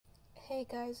Hey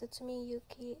guys, it's me,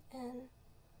 Yuki, and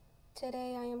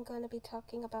today I am going to be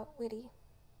talking about Whitty.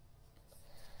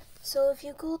 So if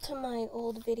you go to my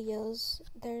old videos,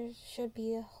 there should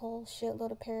be a whole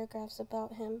shitload of paragraphs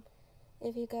about him.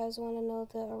 If you guys want to know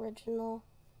the original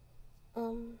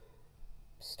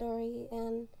story,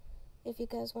 and if you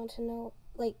guys want to know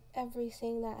like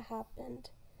everything that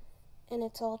happened, and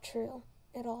it's all true.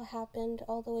 It all happened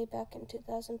all the way back in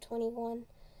 2021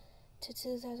 to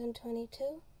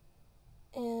 2022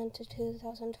 and to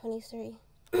 2023.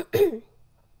 If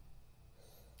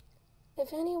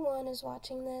anyone is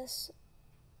watching this,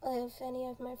 if any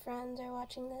of my friends are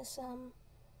watching this,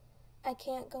 I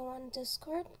can't go on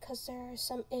Discord because there are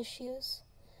some issues,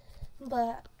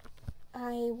 but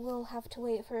I will have to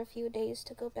wait for a few days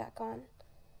to go back on.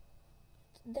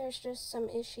 There's just some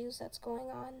issues that's going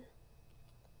on.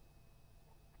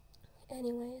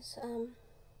 Anyways,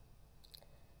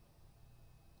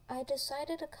 I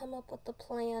decided to come up with a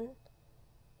plan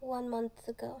 1 month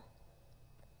ago.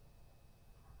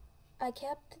 I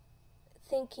kept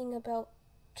thinking about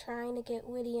trying to get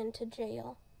Whitty into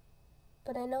jail,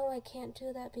 but I know I can't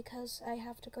do that because I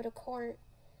have to go to court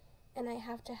and I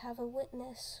have to have a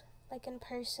witness, like in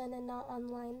person and not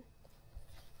online.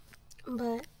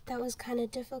 But that was kind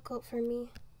of difficult for me.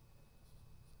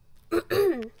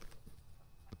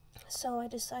 So I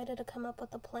decided to come up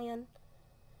with a plan,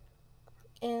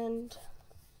 and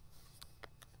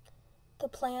the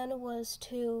plan was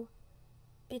to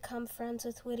become friends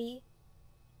with Whitty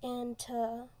and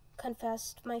to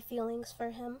confess my feelings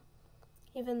for him,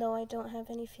 even though I don't have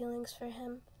any feelings for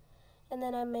him. And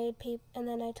then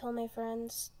I told my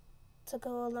friends to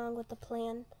go along with the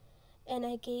plan, and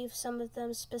I gave some of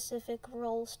them specific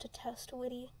roles to test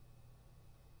Whitty.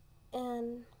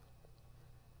 And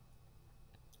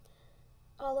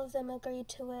all of them agreed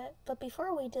to it. But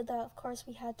before we did that, of course,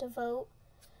 we had to vote.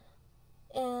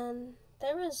 And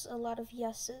there was a lot of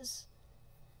yeses.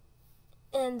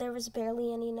 And there was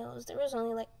barely any no's. There was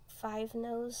only like 5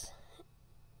 no's.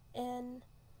 And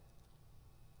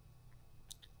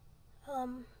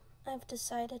I've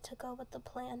decided to go with the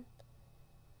plan.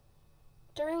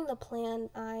 During the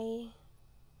plan,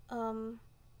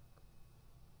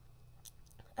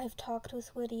 I've talked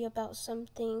with Whitty about some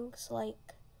things,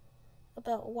 like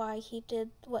about why he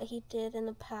did what he did in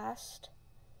the past,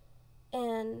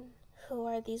 and who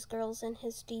are these girls in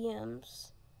his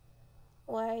DMs.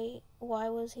 Why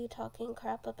was he talking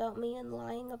crap about me and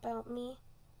lying about me?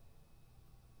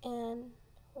 And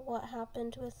what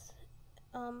happened with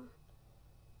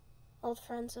old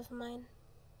friends of mine.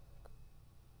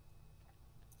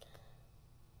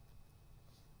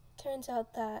 Turns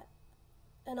out that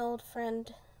an old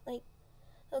friend, like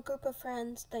a group of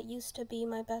friends that used to be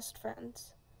my best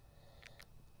friends,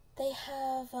 they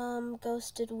have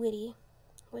ghosted Whitty,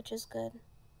 which is good.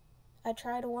 I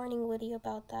tried warning Whitty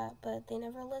about that, but they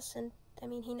never listened.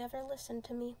 He never listened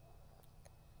to me.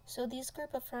 So these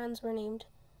group of friends were named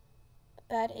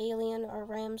Bad Alien or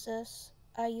Ramses.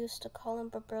 I used to call him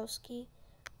Bobrovsky,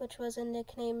 which was a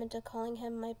nickname into calling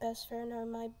him my best friend or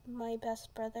my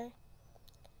best brother.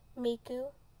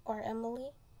 Miku or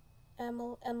Emily.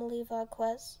 Emily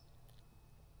Vasquez.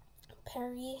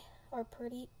 Perry or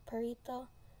Perito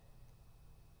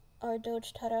or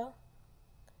Doge Taro.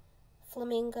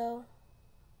 Flamingo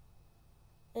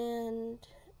and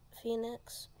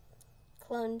Phoenix,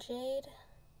 Clone Jade,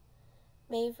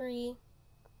 Mavery,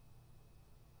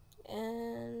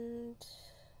 and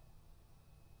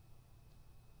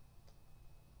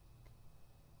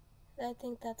I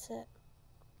think that's it.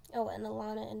 Oh, and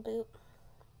Alana and Boot.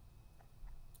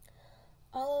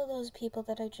 All of those people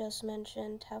that I just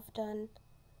mentioned have done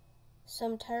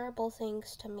some terrible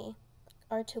things to me,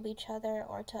 or to each other,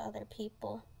 or to other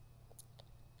people.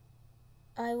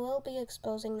 I will be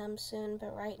exposing them soon,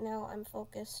 but right now I'm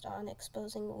focused on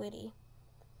exposing Whitty.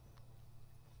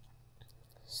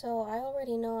 So I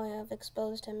already know I have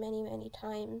exposed him many, many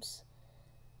times,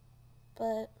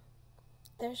 but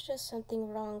there's just something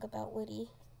wrong about Whitty.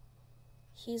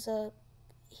 He's a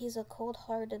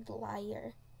cold-hearted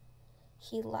liar.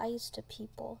 He lies to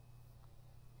people.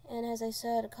 And as I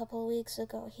said a couple of weeks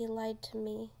ago, he lied to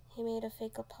me. He made a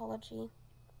fake apology.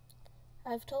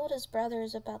 I've told his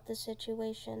brothers about the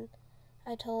situation.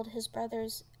 I told his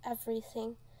brothers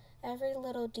everything, every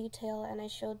little detail, and I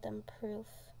showed them proof.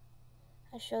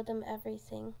 I showed them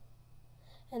everything.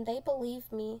 And they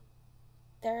believe me.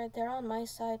 They're on my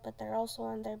side, but they're also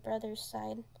on their brother's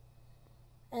side.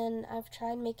 And I've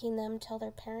tried making them tell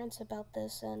their parents about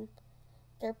this, and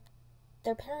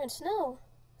their parents know.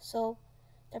 So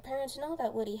their parents know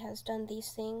that Whitty has done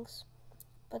these things,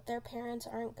 but their parents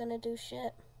aren't gonna do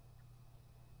shit.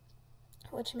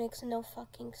 which makes no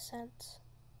fucking sense.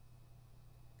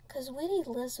 Because Whitty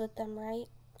lives with them, right?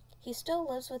 He still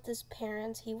lives with his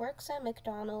parents, he works at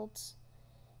McDonald's,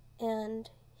 and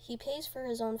he pays for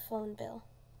his own phone bill.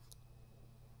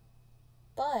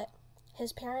 But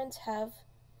his parents have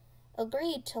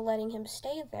agreed to letting him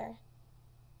stay there.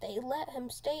 They let him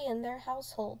stay in their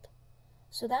household.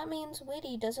 So that means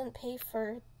Whitty doesn't pay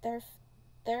for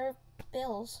their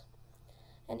bills.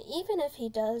 And even if he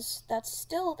does, that's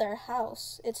still their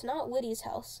house. It's not Whitty's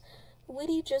house.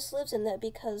 Whitty just lives in that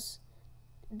because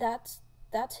that's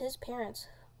his parents.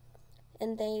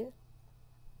 And they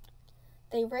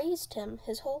raised him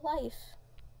his whole life.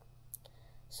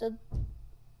 So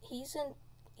he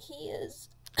is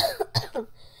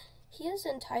he is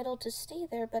entitled to stay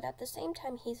there, but at the same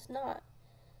time he's not.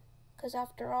 Because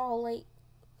after all, like,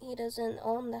 he doesn't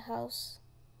own the house.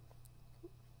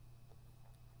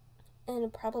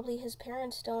 And probably his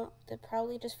parents don't. They're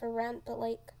probably just for rent, but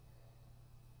like,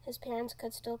 his parents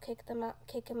could still kick him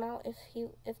out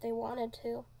if they wanted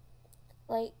to.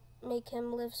 Like, make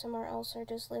him live somewhere else or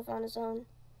just live on his own.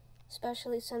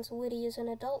 Especially since Whitty is an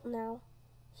adult now.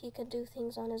 He can do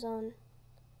things on his own.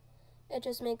 It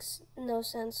just makes no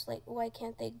sense. Like, why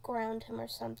can't they ground him or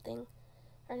something?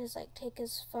 Or just like take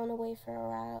his phone away for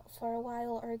a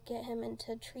while or get him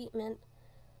into treatment.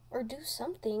 Or do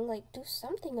something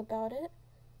about it.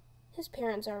 His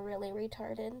parents are really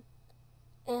retarded.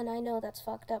 And I know that's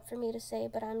fucked up for me to say,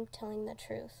 but I'm telling the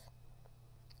truth.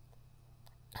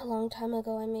 A long time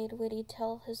ago, I made Whitty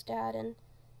tell his dad, and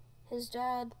his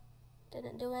dad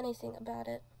didn't do anything about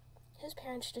it. His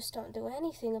parents just don't do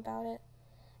anything about it.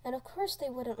 And of course they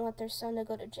wouldn't want their son to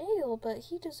go to jail, but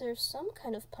he deserves some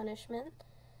kind of punishment.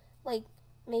 Like,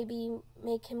 maybe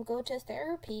make him go to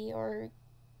therapy, or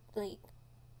like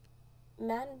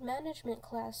management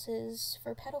classes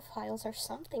for pedophiles or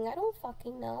something. I don't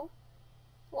fucking know.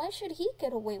 Why should he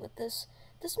get away with this?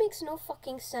 This makes no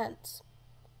fucking sense.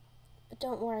 But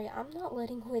don't worry, I'm not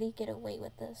letting Whitty get away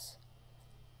with this.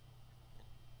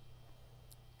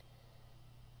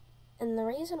 And the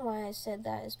reason why I said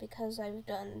that is because I've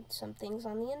done some things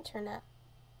on the internet.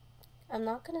 I'm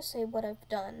not gonna say what I've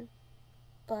done,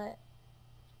 but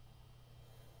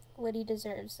Whitty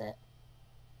deserves it.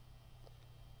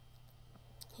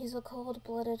 He's a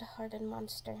cold-blooded, hardened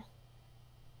monster.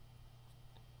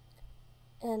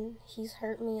 And he's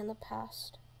hurt me in the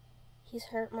past. He's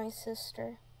hurt my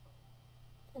sister.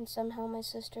 And somehow my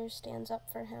sister stands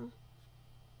up for him.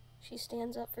 She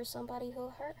stands up for somebody who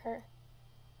hurt her.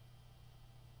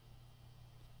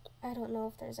 I don't know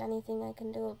if there's anything I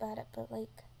can do about it, but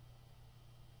like,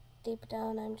 deep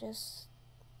down I'm just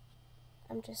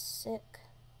sick.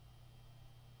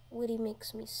 Whitty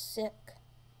makes me sick.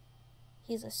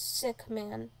 He's a sick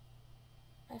man.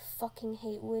 I fucking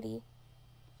hate Whitty.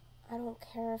 I don't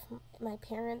care if my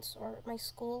parents or my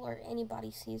school or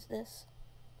anybody sees this.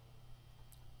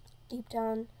 Deep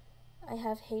down, I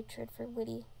have hatred for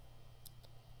Whitty.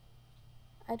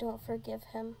 I don't forgive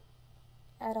him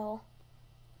at all.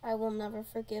 I will never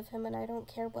forgive him, and I don't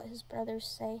care what his brothers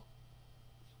say.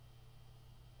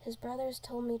 His brothers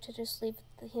told me to just leave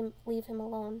him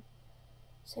alone.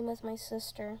 Same with my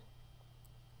sister.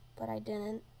 But I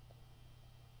didn't.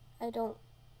 I don't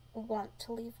want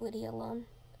to leave Whitty alone.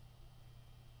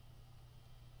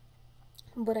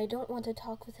 But I don't want to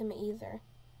talk with him either.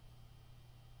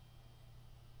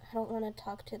 I don't want to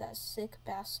talk to that sick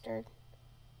bastard.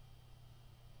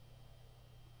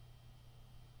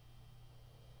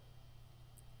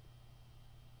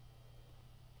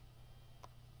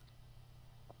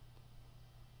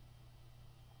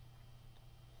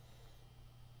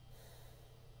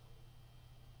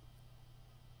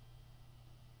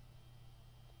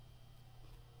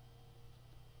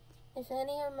 If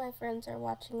any of my friends are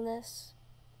watching this,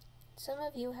 some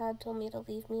of you had told me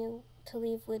to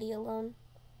leave Whitty alone.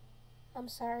 I'm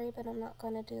sorry, but I'm not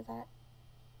gonna do that.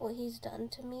 What he's done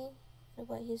to me, and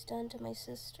what he's done to my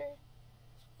sister,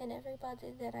 and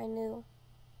everybody that I knew,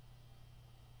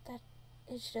 that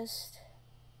is just,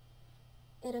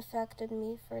 it affected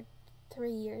me for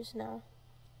 3 years now,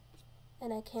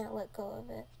 and I can't let go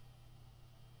of it.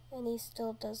 And he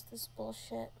still does this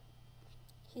bullshit.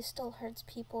 He still hurts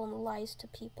people and lies to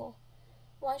people.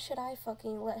 Why should I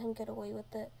fucking let him get away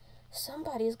with it?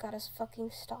 Somebody's gotta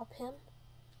fucking stop him.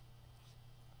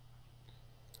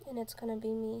 And it's gonna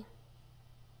be me.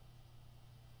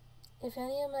 If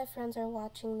any of my friends are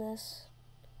watching this,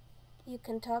 you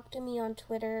can talk to me on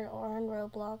Twitter or on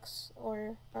Roblox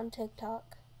or on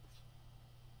TikTok.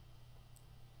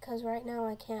 'Cause right now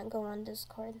I can't go on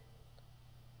Discord.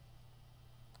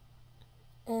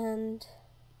 And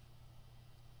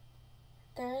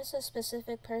There is a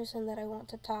specific person that I want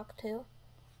to talk to.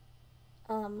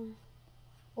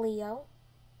 Leo.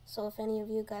 So if any of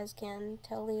you guys can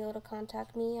tell Leo to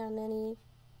contact me on any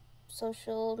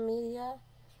social media,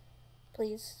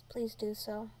 please do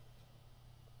so.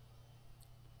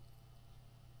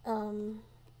 All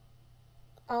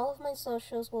of my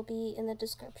socials will be in the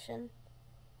description,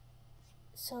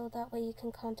 so that way you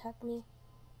can contact me.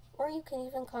 Or you can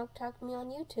even contact me on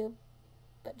YouTube.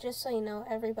 But just so you know,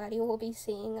 everybody will be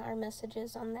seeing our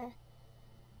messages on there.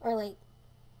 Or like,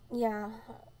 yeah.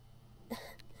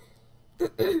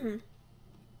 Because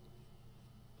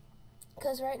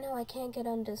right now I can't get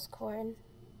on Discord.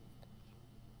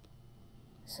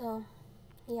 So,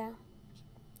 yeah.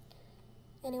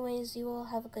 Anyways, you all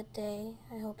have a good day.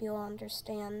 I hope you all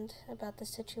understand about the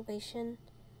situation.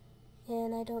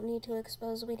 And I don't need to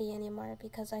expose Whitty anymore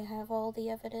because I have all the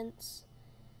evidence.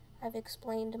 I've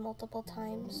explained multiple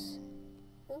times.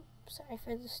 Oops, sorry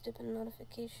for the stupid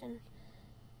notification.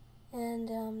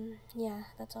 And, yeah,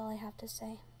 that's all I have to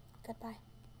say. Goodbye.